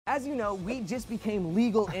as you know, weed just became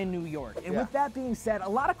legal in New York. And with that being said, a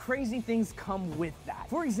lot of crazy things come with that.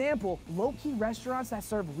 For example, low-key restaurants that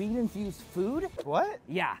serve weed-infused food. What?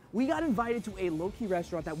 Yeah, we got invited to a low-key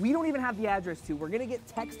restaurant that we don't even have the address to. We're gonna get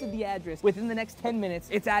texted the address within the next 10 minutes.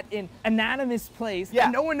 It's at an anonymous place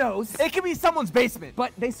that no one knows. It could be someone's basement.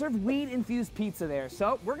 But they serve weed-infused pizza there,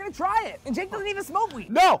 so we're gonna try it. And Jake doesn't even smoke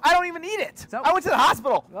weed. No, I don't even eat it. So, I went to the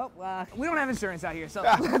hospital. Well, we don't have insurance out here, so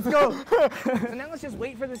let's go. So now let's just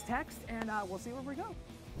wait for this text, and we'll see where we go.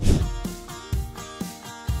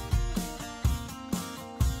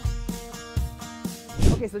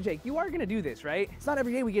 Okay, so Jake, you are gonna do this, right? It's not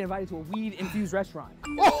every day we get invited to a weed-infused restaurant.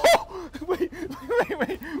 Oh, wait.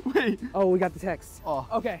 Oh, we got the text. Oh.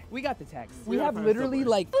 Okay, we got the text. We have literally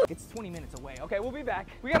like, it's 20 minutes away. Okay, we'll be back.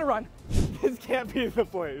 We gotta run. This can't be the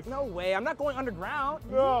place. No way, I'm not going underground.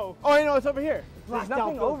 No. Oh, I know, it's over here. There's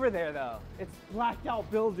nothing over there though. It's blacked out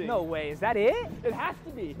building. No way, is that it? It has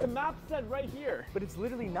to be. The map said right here. But it's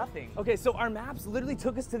literally nothing. Okay, so our maps literally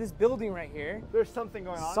took us to this building right here. There's something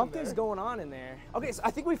going on. Something's going on in there. Okay, so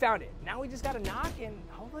I think we found it. Now we just gotta knock and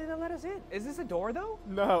hopefully they'll let us in. Is this a door though?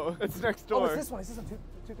 No, it's next door. Oh, it's this one. It's this one.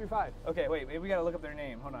 235. Okay, wait, maybe we gotta look up their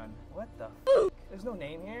name. Hold on. What the? There's no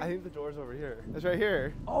name here. I think the door's over here. It's right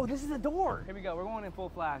here. Oh, this is the door. Here we go. We're going in full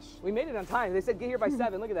flash. We made it on time. They said get here by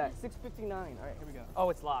 7. Look at that. 6:59. All right, here we go. Oh,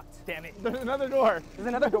 it's locked. Damn it. There's another door. There's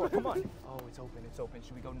another door. Come on. Oh, it's open. It's open.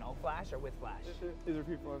 Should we go no flash or with flash? Is there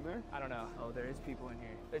people in there? I don't know. Oh, there is people in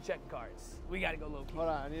here. They're checking cards. We gotta go low key. Hold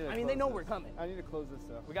on. I mean, they know we're coming. I need to close this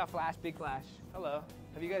up. We got flash, big flash. Hello.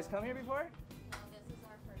 Have you guys come here before? This is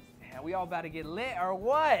our first. Damn, we all about to get lit or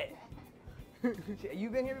what? You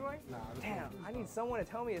been here before? Nah. Damn, I need someone to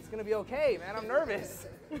tell me it's gonna be okay, man. I'm nervous.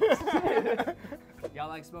 Y'all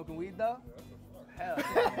like smoking weed though? Hell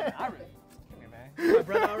yeah. Come here, man. You're my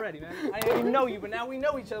brother already, man. I didn't even know you, but now we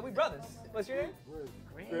know each other. We brothers. What's your name?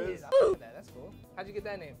 Grizz. That's cool. How'd you get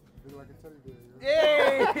that name? Like a teddy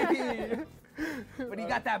bear. Yay! But he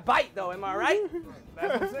got that bite though, am I right?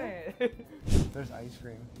 That's what I'm saying. There's ice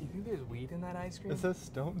cream. You think there's weed in that ice cream? It says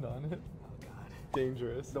stoned on it. Oh god.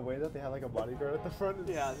 Dangerous. The way that they have like a bodyguard at the front is...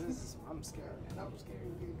 Yeah, I'm scared, man. I'm scared.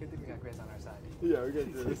 Good thing we got Grizz on our side. Yeah, we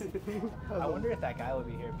got this. I wonder if that guy will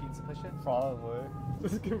be here, pizza pushing. Probably.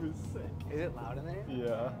 This is gonna be sick. Is it loud in there?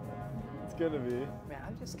 Yeah. It's gonna be. Man,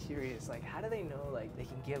 I'm just curious, like, how do they know, like, they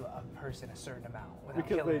can give a person a certain amount without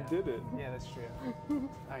Because killing they them? did it. Yeah, that's true. All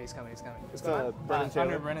right, he's coming, he's coming. It's Brennen Taylor.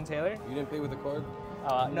 Under Brennen Taylor? You didn't pay with a card?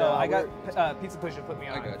 No, I got Pizza Pusher put me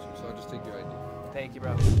on. I got you, so I'll just take your ID. Thank you,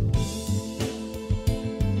 bro.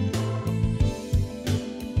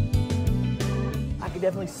 I can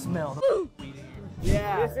definitely smell the weed in here.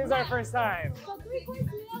 Yeah. This is our first time. So 3-course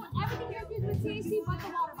meal, everything here is with THC but the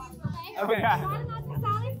water bottle, okay? Okay. Automatic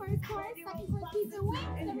salad, first course, second course pizza and wings,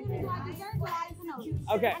 then we're gonna do our dessert with Addis and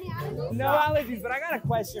Oats. Okay. Any allergies? No allergies, but I got a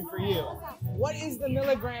question for you. What's up? What is the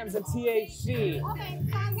milligrams of THC? Okay,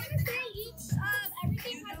 so I'm gonna say each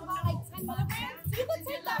everything has about like 10 milligrams. You can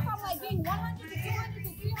take that from like being 100 to 200 to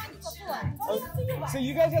 300 to 400. Totally up to you guys. So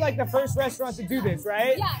you guys are like the first restaurant to do this,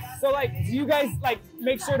 right? Yes. So like, do you guys like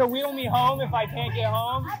make sure to wheel me home if I can't get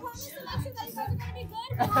home? I promise to make sure that you guys are gonna be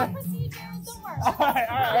good. We have procedures, don't worry. All right,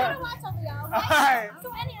 all right. I'm gonna watch over y'all, okay? All right. So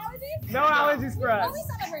any allergies? No allergies for What us. are we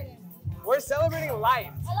celebrating? We're celebrating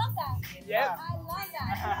life. I love that. Yep. I love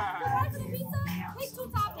that. So right for the pizza, pick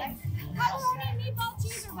 2 toppings. Pepperoni, meatball,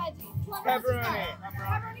 cheese, or veggie. Pepperoni.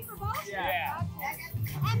 Pepperoni for both? Yeah.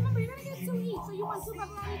 And remember, you're gonna get 2 each. So you want 2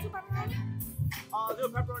 pepperoni, 2 pepperoni? I'll do a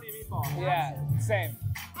pepperoni and meatball. Yeah, same.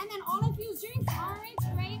 And then all infused drinks, orange,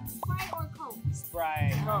 grape, Sprite, or Coke.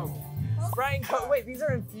 Sprite. Coke. Sprite and Coke. Wait, these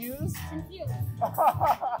are infused? Infused.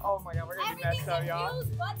 Oh my god, we're gonna be Everything's messed up, y'all.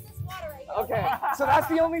 infused but this water right here. Okay, so that's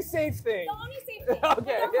the only safe thing. The only safe thing.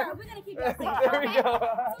 Okay. Remember, we're gonna keep that safe. There we okay? go.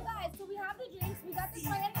 So guys, so we have the drinks, we got the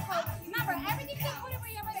Sprite and the Coke. Remember, everything's included for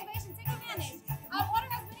your reservation. Take advantage. Order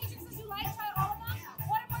as many drinks as you like. Try all of them.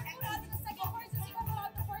 Order more food out in the second course and you can put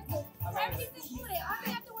out the courses. So everything's included. All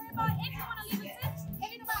you have to worry about if you want to leave a tip, if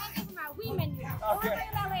you don't buy anything from our Wii menu. We'll work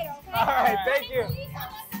on that later, okay? All right, thank you.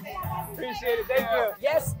 Appreciate Appreciate it, thank you.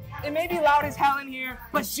 Yes, it may be loud as hell in here,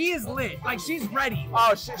 but she is lit. Like, she's ready.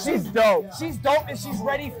 Oh, she's dope. She's dope and she's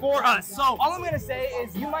ready for us. So all I'm gonna say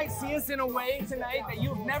is you might see us in a way tonight that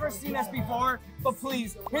you've never seen us before, but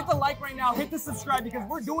please hit the like right now, hit the subscribe because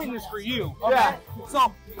we're doing this for you. Okay? Yeah.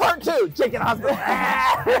 So Part 2, chicken hospital.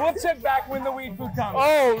 we'll check back when the weed food comes.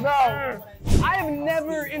 Oh, no. I have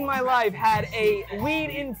never in my life had a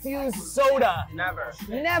weed-infused soda. Never.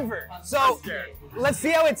 Never. So let's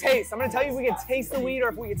see how it tastes. I'm gonna tell you if we can taste the weed or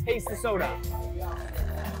if we can taste the soda.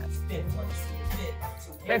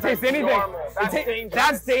 Can't taste anything. normal. That's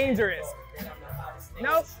That's dangerous.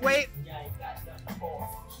 Nope, wait.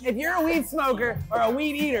 If you're a weed smoker or a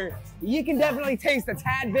weed eater, you can definitely taste a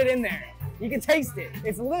tad bit in there. You can taste it.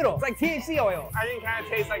 It's little. It's like THC oil. I think it kind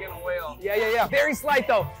of tastes like an oil. Yeah. Very slight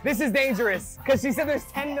though. This is dangerous because she said there's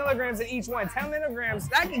 10 milligrams in each one. 10 milligrams,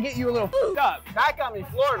 that can get you a little up. That got me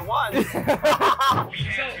floored once. So, in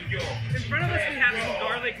front of us we have some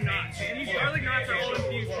garlic knots. And these garlic knots are all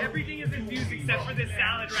infused. Everything is infused except for this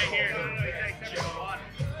salad right here. No, except for the water.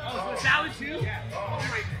 Oh, so the salad too? Yeah.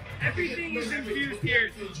 Everything is infused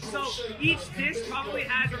here. So each dish probably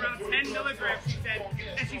has around 10 milligrams, she said.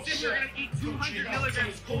 And she said we're gonna eat 200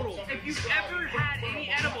 milligrams total. If you've ever had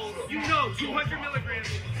any edibles, you know 200 milligrams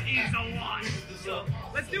is a lot. So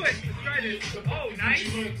let's do it. Let's try this. Oh, nice.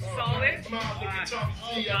 Solid.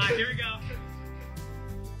 Oh God, here we go.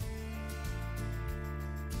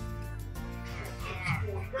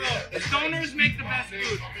 Bro, the stoners make the best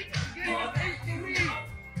food.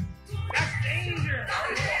 That's danger.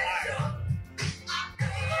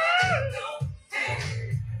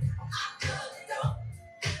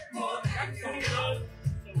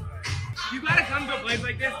 You gotta come to a place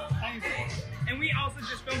like this hungry. And we also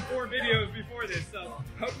just filmed 4 videos before this, so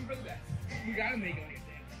hoping for the best. You gotta make it on your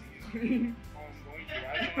channel. I'm going to. I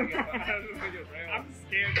don't want to get out of the videos, right? I'm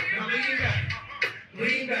scared. Now lean back.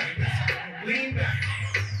 Lean back. Lean back.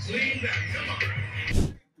 Lean back. Come on.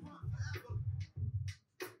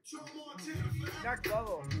 Next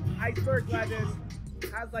level. Iceberg lettuce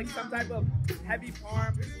has like some type of heavy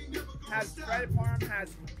parm, has shredded parm, has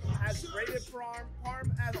grated parm,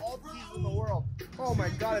 has all the cheese in the world. Oh my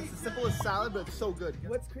god, it's the simplest salad, but it's so good.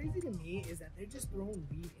 What's crazy to me is that they're just throwing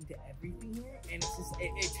weed into everything here, and it's just,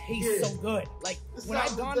 it tastes so good. Like, when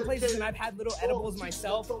I've gone places and I've had little edibles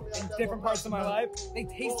myself in different parts of my life, they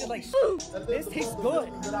tasted like this tastes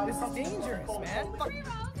good. This is dangerous, man.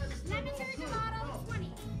 Pre-rolls, lemon cherry gelato,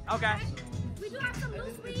 20. Okay. We do have some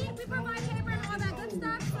loose weed. We provide paper and all that good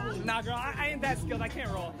stuff. So. Nah, girl, I ain't that skilled. I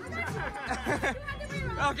can't roll. You have the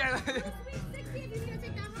pre-rolls. Okay. Loose weed, 60 if you need to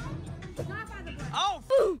take that home. Not by the blood. Oh,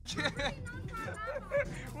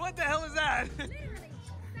 what the hell is that? Literally,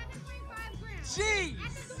 7.5 grams. Jeez.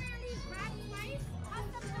 At the store, I leave black rice,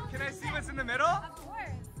 custom filter. Can I see what's in the middle? Of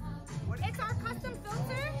course. It's our custom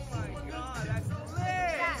filter. Oh my god, that's lit.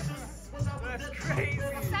 Yes. That's crazy.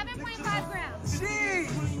 7.5 grams. Jeez.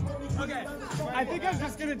 Okay, I think I'm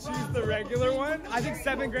just gonna choose the regular one. I think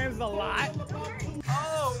 7 grams is a lot.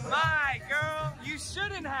 Oh my girl, you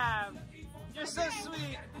shouldn't have. You're so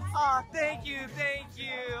sweet. Oh, thank you, thank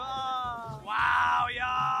you. Oh, wow,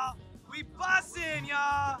 y'all. We bussin',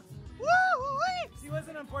 y'all. Woo-wee! She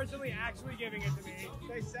wasn't unfortunately actually giving it to me.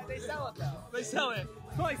 They sell it though. They sell it.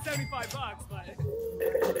 It's only 75 bucks, but.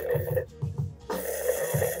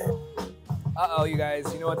 Uh-oh, you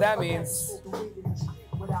guys. You know what that means.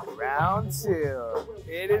 Round 2.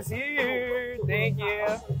 It is here. Thank you.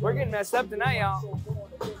 We're getting messed up tonight, y'all.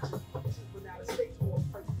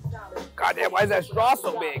 Goddamn, why is that straw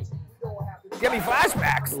so big? Give me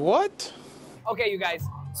flashbacks. What? Okay, you guys.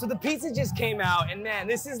 So the pizza just came out, and man,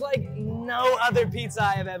 this is like no other pizza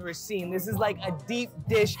I have ever seen. This is like a deep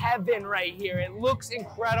dish heaven right here. It looks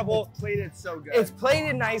incredible. It's plated so good. It's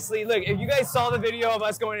plated nicely. Look, if you guys saw the video of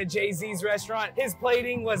us going to Jay-Z's restaurant, his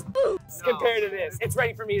plating was compared to this. It's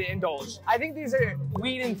ready for me to indulge. I think these are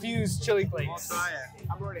weed-infused chili I'll flakes. try it.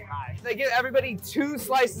 I'm already high. They give everybody 2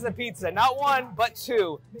 slices of pizza. Not 1, but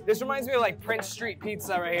 2. This reminds me of like Prince Street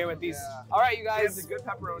Pizza right here with these. Yeah. All right, you They have guys. the good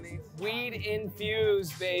pepperonis.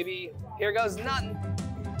 Weed-infused, baby. Here goes nothing.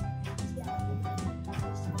 It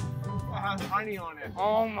has honey on it.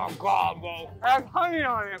 Oh my God, bro. It has honey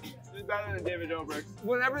on it. It's better than David Dobrik's.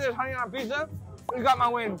 Whenever there's honey on pizza, you got my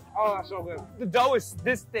win. Oh, that's so good. The dough is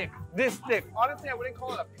this thick, this thick. Honestly, I wouldn't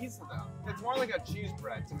call it a pizza though. It's more like a cheese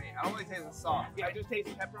bread to me. I don't really taste the sauce. I just taste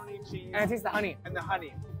pepperoni, cheese, And it tastes the honey. and the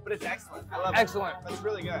honey. But it's excellent. I love it. Excellent. That's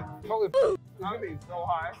really good. Holy I'm gonna be so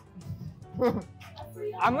high.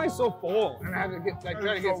 I'm like so full, and I have to get like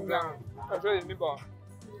try to get some down. That's really meatball.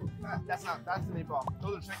 That's the meatball.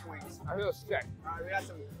 Those are chicken wings. I feel sick. Alright, we got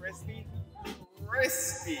some crispy.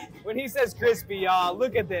 When he says crispy, y'all,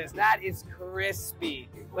 look at this. That is crispy.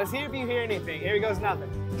 Let's hear if you hear anything. Here goes nothing.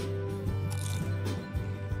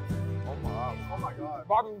 Oh my god.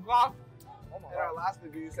 Barbecue sauce. In our last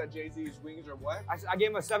video, you said Jay-Z's wings are what? I gave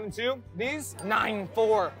him a 7.2. These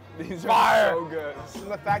 9.4. These are Fire. so good.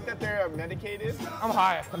 And the fact that they're medicated. I'm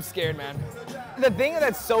high. I'm scared, man. The thing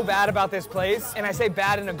that's so bad about this place, and I say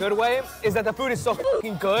bad in a good way, is that the food is so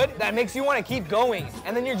fucking good that it makes you want to keep going.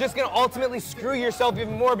 And then you're just going to ultimately screw yourself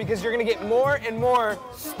even more because you're going to get more and more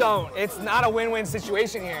stoned. It's not a win-win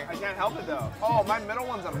situation here. I can't help it though. Oh, my middle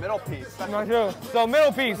one's a middle piece. Not true. So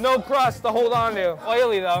middle piece, no crust to hold on to.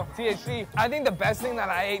 Oily though, THC. I think the best thing that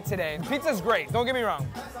I ate today, pizza's great, don't get me wrong,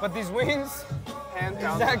 but these wings, Hands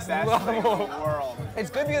down the next best thing in the world. It's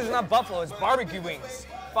good because it's not buffalo, it's barbecue wings.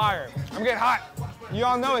 Fire. I'm getting hot. You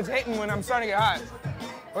all know it's hitting when I'm starting to get hot.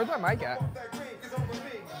 Where's my mic at?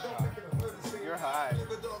 You're high.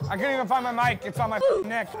 I couldn't even find my mic. It's on my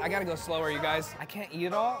neck. I gotta go slower, you guys. I can't eat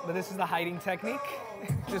it all, but this is the hiding technique.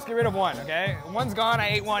 Just get rid of one, okay? One's gone, I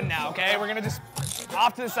ate one now, okay? We're gonna just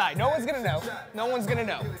off to the side. No one's gonna know. No one's gonna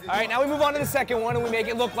know. All right, now we move on to the second one and we make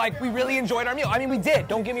it look like we really enjoyed our meal. I mean, we did,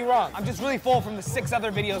 don't get me wrong. I'm just really full from the 6 other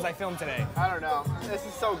videos I filmed today. I don't know. This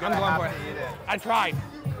is so good. I'm going for it. Eat it. I tried.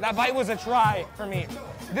 That bite was a try for me.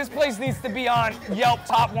 This place needs to be on Yelp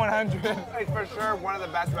Top 100. It's for sure one of the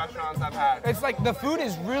best restaurants I've had. It's like the food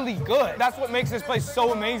is really good. That's what makes this place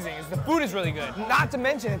so amazing, is the food is really good. Not to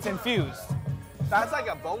mention it's infused. That's like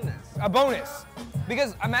a bonus. A bonus.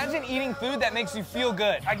 Because imagine eating food that makes you feel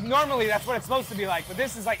good. Like normally that's what it's supposed to be like, but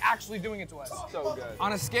this is like actually doing it to us. So good.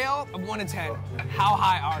 On a scale of 1 to 10, how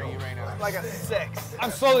high are you right now? Like a 6.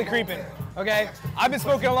 I'm slowly creeping, okay? I've been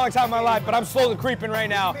smoking a long time in my life, but I'm slowly creeping right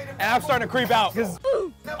now, and I'm starting to creep out, because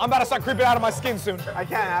I'm about to start creeping out of my skin soon. I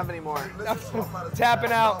can't have any more.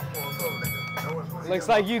 Tapping out. Looks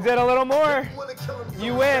like you did a little more.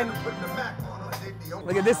 You win.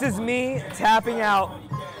 Look at this is me tapping out.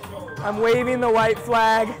 I'm waving the white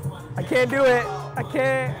flag. I can't do it. I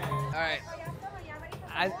can't. All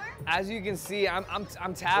right. As you can see, I'm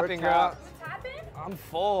tapping, girl. Tapping? I'm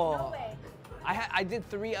full. No way. I did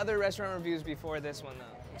 3 other restaurant reviews before this one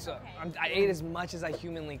though, so Okay. I ate as much as I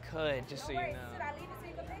humanly could, just so you know. Should I leave it so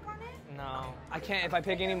you can pick on it? No, I can't. If I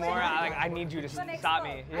pick any more, I need you to stop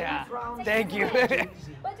me. Yeah. Take Thank you.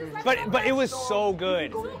 But it was so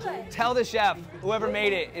good. Tell the chef, whoever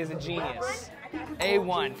made it is a genius.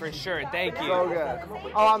 A1 for sure. Thank you. So good.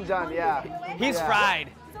 Oh, I'm done, yeah. He's fried,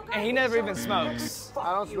 and he never even smokes.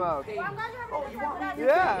 I don't smoke. Well, I'm glad you're having a good time with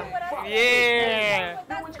us. Yeah.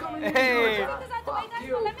 Yeah. Hey. Let me know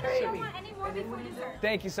if you want any more before dessert.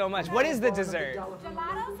 Thank you so much. What is the dessert?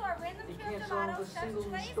 Gelatos, so a random trio of gelatos, chef's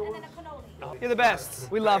choice, and then a cannoli. You're the best.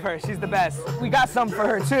 We love her. She's the best. We got some for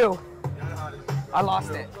her too. I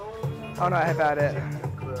lost it. Oh no, I found it.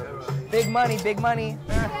 Big money, big money.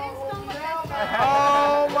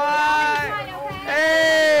 Oh my!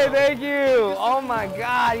 Hey, thank you. Oh my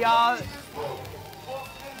God, y'all.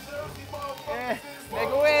 Yeah, make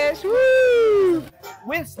a wish. Woo!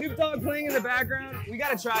 With Snoop Dogg playing in the background, we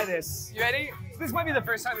gotta try this. You ready? This might be the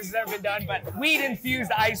first time this has ever been done, but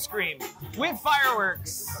weed-infused ice cream with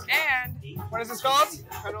fireworks and what is this called?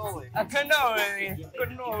 Cannoli. A cannoli.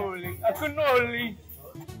 Cannoli. A cannoli.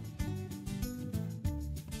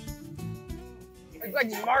 It's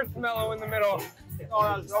like marshmallow in the middle.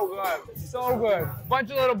 Oh, that's so good. So good.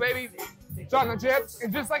 Bunch of little baby chocolate chips.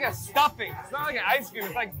 It's just like a stuffing. It's not like an ice cream.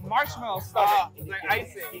 It's like marshmallow stuffing. It's like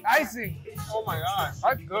icing. Icing. Oh my gosh.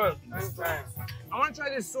 That's good. That's insane. I want to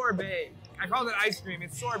try this sorbet. I called it ice cream.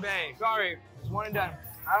 It's sorbet. Sorry. It's one and done.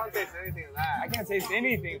 I don't taste anything of that. I can't taste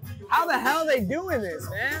anything. How the hell are they doing this,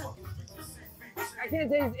 man? I can't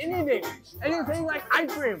taste anything. It just tastes like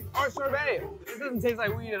ice cream or sorbet. It doesn't taste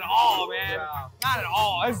like weed at all, man. Yeah. Not at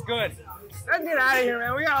all. It's good. Let's get out of here,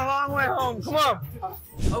 man. We got a long way home. Come on.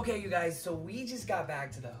 Okay, you guys. So we just got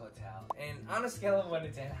back to the hotel. And on a scale of 1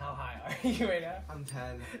 to 10, how high are you right now? I'm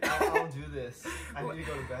 10. I don't do this. I need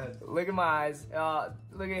to go to bed. Look at my eyes.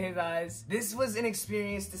 Look at his eyes. This was an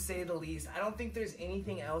experience to say the least. I don't think there's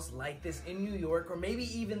anything else like this in New York or maybe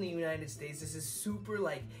even the United States. This is super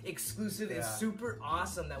like exclusive. Yeah. It's super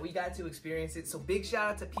awesome that we got to experience it. So big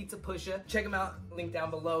shout out to Pizza Pusha. Check him out. Link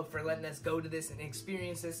down below for letting us go to this and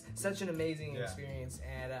experience this. Such an amazing experience.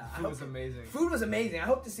 And Food was amazing. Food was amazing. I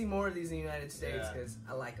hope to see more of these in the United States because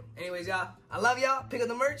I like them. Anyways, y'all, I love y'all. Pick up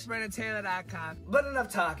the merch, BrennenTaylor.com. But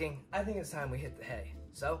enough talking. I think it's time we hit the hay.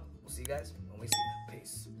 So, we'll see you guys when we see you.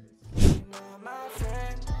 Peace.